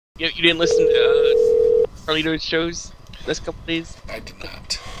You didn't listen to Carlito's shows this couple days? I did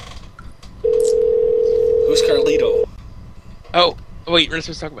not. Who's Carlito? Oh, wait, we're not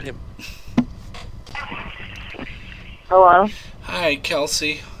supposed to talk about him. Hello? Hi,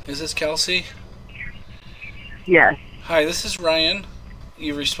 Kelsey. Is this Kelsey? Yes. Hi, this is Ryan.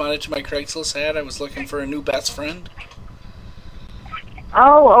 You responded to my Craigslist ad. I was looking for a new best friend.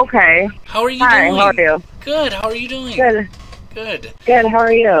 Oh, okay. How are you Hi, doing? how are you? Good. How are you doing? Good. Good. Good, how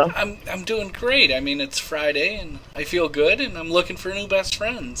are you? I'm doing great. I mean, it's Friday, and I feel good, and I'm looking for a new best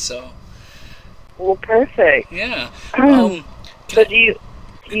friend. So. Well, perfect. Yeah. So do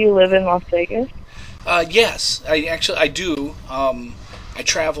you live in Las Vegas? Yes, I do. I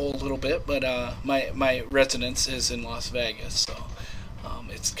travel a little bit, but my residence is in Las Vegas, so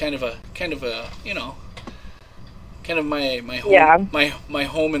it's kind of a my home. Yeah. My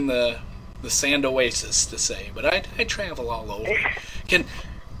home in the sand oasis, to say. But I travel all over. Can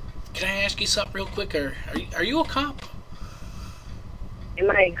I ask you something real quick? Are you a cop? Am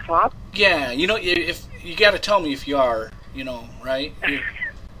I a cop? Yeah. If you got to tell me if you are. Right?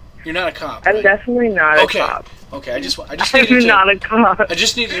 You're not a cop. I'm right? definitely not a cop. Okay. I just I'm needed not a cop. I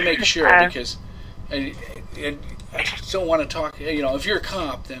just needed to make sure because I just don't want to talk. If you're a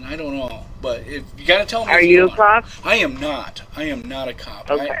cop, then I don't know. But if you got to tell me. Are you a cop? I am not. I am not a cop.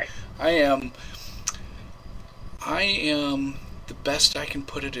 Okay. I am. The best I can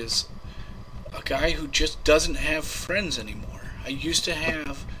put it is a guy who just doesn't have friends anymore. I used to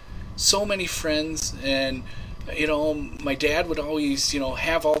have so many friends, and my dad would always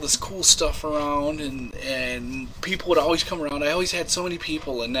have all this cool stuff around, and people would always come around. I always had so many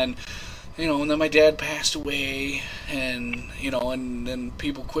people, and then and then my dad passed away, and and then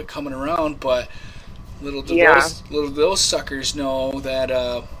people quit coming around. But little do those suckers know that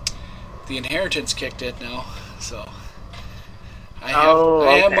the inheritance kicked in now. So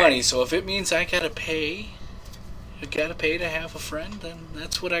I have money. So if it means I gotta pay to have a friend, then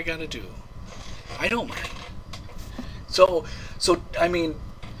that's what I gotta do. I don't mind. So I mean,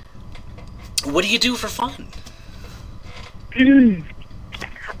 what do you do for fun?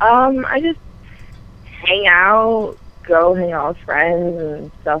 I just hang out, go hang out with friends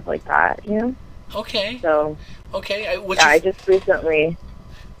and stuff like that, Okay. So. Okay. I just recently.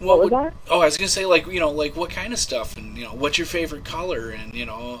 What was that? Oh, I was gonna say like what kind of stuff, and what's your favorite color, and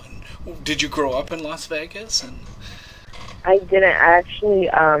and did you grow up in Las Vegas? And I didn't. I actually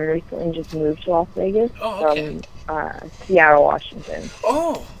recently just moved to Las Vegas from Seattle, Washington.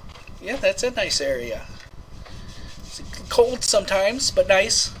 Oh, yeah, that's a nice area. It's cold sometimes, but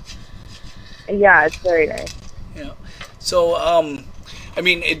nice. Yeah, it's very nice. Yeah. So, I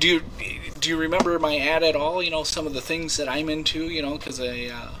mean, do you remember my ad at all? Some of the things that I'm into. Because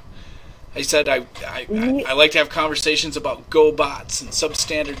I said I like to have conversations about GoBots and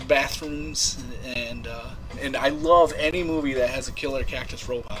substandard bathrooms, and I love any movie that has a killer cactus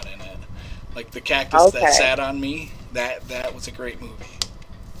robot in it. Like the cactus that sat on me. That was a great movie.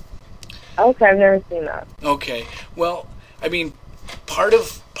 Okay, I've never seen that. Okay, well, I mean, part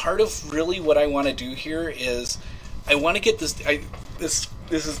of really what I want to do here is I want to get this. This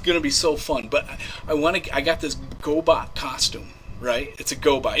is going to be so fun, but I got this GoBot costume. Right? It's a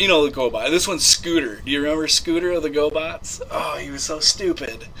GoBot. You know the GoBot. This one's Scooter. Do you remember Scooter of the GoBots? Oh, he was so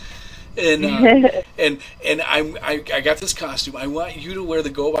stupid. And and I got this costume. I want you to wear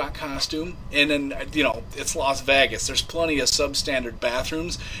the GoBot costume, and then it's Las Vegas. There's plenty of substandard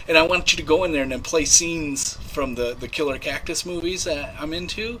bathrooms, and I want you to go in there and then play scenes from the Killer Cactus movies that I'm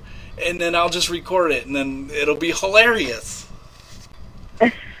into, and then I'll just record it, and then it'll be hilarious.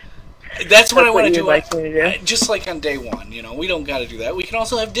 That's what I want to do. Like me to do. Just like on day one, we don't got to do that. We can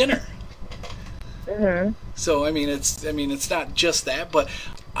also have dinner. Mhm. So it's not just that, but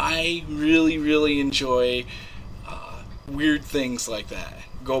I really, really enjoy weird things like that.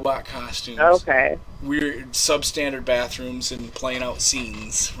 GoBot costumes. Okay. Weird substandard bathrooms and playing out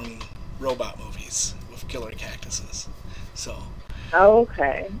scenes from robot movies with killer cactuses. So.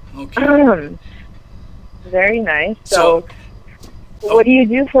 Okay. Okay. Very nice. So what do you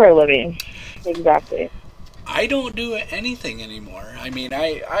do for a living, exactly? I don't do anything anymore. I mean,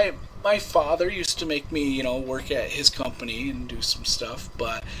 my father used to make me, work at his company and do some stuff,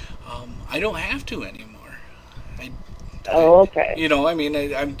 but I don't have to anymore. Okay.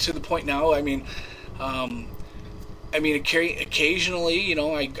 I'm to the point now. Occasionally,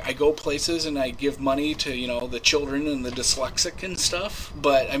 I go places and I give money to, the children and the dyslexic and stuff,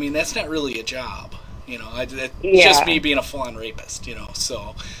 but that's not really a job. It's just me being a full-on rapist,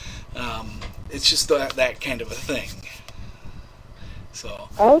 so it's just that kind of a thing. So.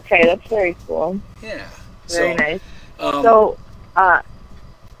 Okay, that's very cool. Yeah. Very nice.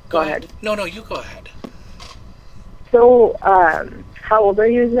 Go ahead. No, you go ahead. So, how old are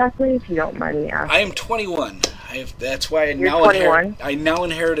you exactly, if you don't mind me asking? I am 21. That's why You're 21? I now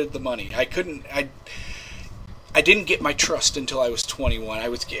inherited the money. I didn't get my trust until I was 21. I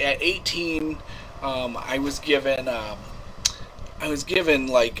was at 18. I was given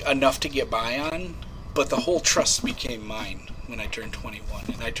like enough to get by on, but the whole trust became mine when I turned 21,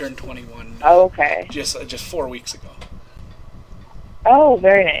 and I turned 21. Oh, okay. Just 4 weeks ago. Oh,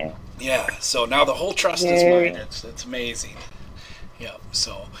 very nice. Yeah. So now the whole trust is mine. It's amazing. Yeah.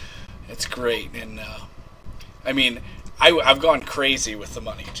 So it's great, and I mean, I've gone crazy with the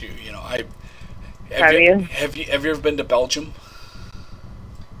money too. You know, Have you ever been to Belgium?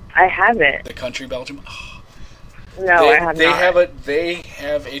 I haven't. The country Belgium? Oh. No, I have not. They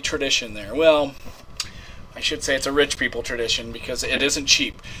have a tradition there. Well, I should say it's a rich people tradition because it isn't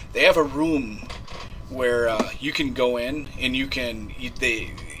cheap. They have a room where you can go in and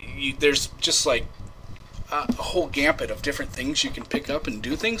there's just like a whole gambit of different things you can pick up and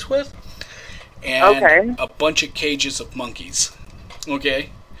do things with. And a bunch of cages of monkeys.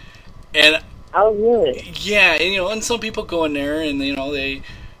 Okay? And oh, really? yeah, and, and some people go in there and they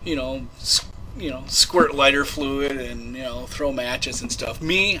squirt lighter fluid and throw matches and stuff.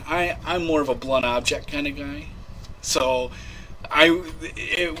 Me, I'm more of a blunt object kind of guy. So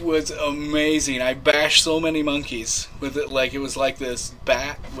it was amazing. I bashed so many monkeys with it, like it was like this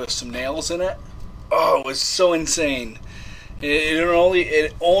bat with some nails in it. Oh, it was so insane.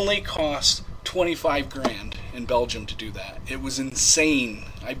 It only cost 25 grand in Belgium to do that. It was insane.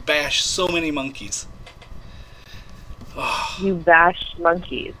 I bashed so many monkeys. Oh. You bashed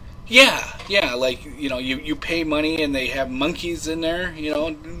monkeys? Yeah, like, you pay money and they have monkeys in there,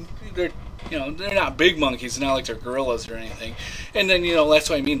 they're not big monkeys, not like they're gorillas or anything. And then, that's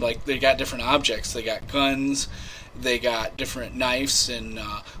what I mean, like, they got different objects. They got guns, they got different knives, and,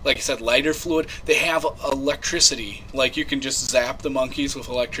 like I said, lighter fluid. They have electricity. Like, you can just zap the monkeys with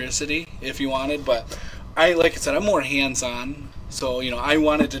electricity if you wanted, but like I said, I'm more hands-on. So, I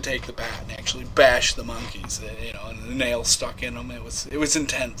wanted to take the bat and actually bash the monkeys, and the nails stuck in them. It was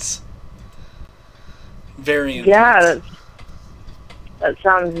intense. Very intense. Yeah, that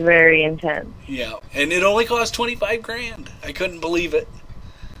sounds very intense. Yeah, and it only cost 25 grand. I couldn't believe it.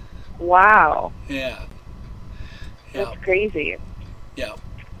 Wow. Yeah. That's crazy. Yeah.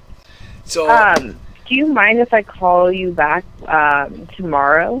 So, do you mind if I call you back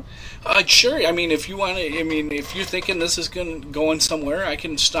tomorrow? Sure. I mean, if you want to, if you're thinking this is going somewhere, I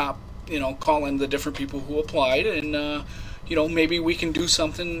can stop, calling the different people who applied, and maybe we can do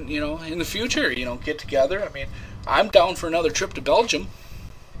something, in the future. Get together. I mean, I'm down for another trip to Belgium.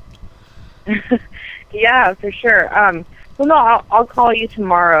 Yeah, for sure. Well, no, I'll call you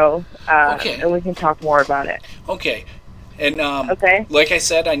tomorrow, okay, and we can talk more about it. Okay. And okay. Like I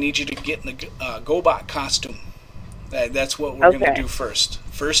said, I need you to get in the GoBot costume. That's what we're going to do first.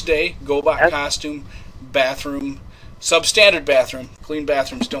 First day, GoBot costume, bathroom, substandard bathroom. Clean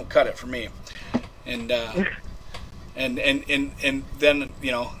bathrooms don't cut it for me. And and then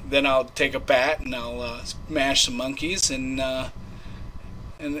then I'll take a bat and I'll smash some monkeys and then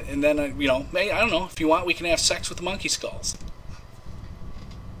I don't know, if you want, we can have sex with the monkey skulls.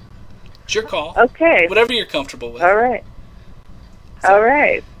 It's your call. Okay. Whatever you're comfortable with. All right. So, all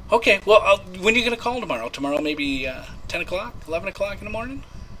right. Okay. Well, when are you going to call tomorrow? Tomorrow maybe 10 o'clock, 11 o'clock in the morning?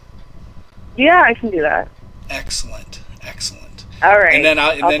 Yeah, I can do that. Excellent. All right. And then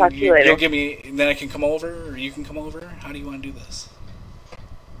I'll talk to you later. You'll give me. Then I can come over, or you can come over. How do you want to do this?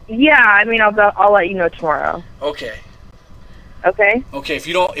 Yeah, I'll let you know tomorrow. Okay. Okay. Okay. If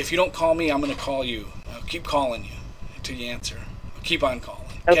you don't call me, I'm going to call you. I'll keep calling you until you answer. I'll keep on calling.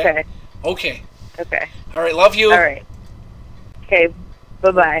 Okay. Okay. All right. Love you. All right. Okay.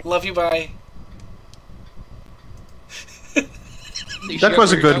 Bye-bye. Love you. Bye. That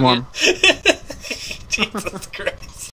was a good one. Jesus Christ.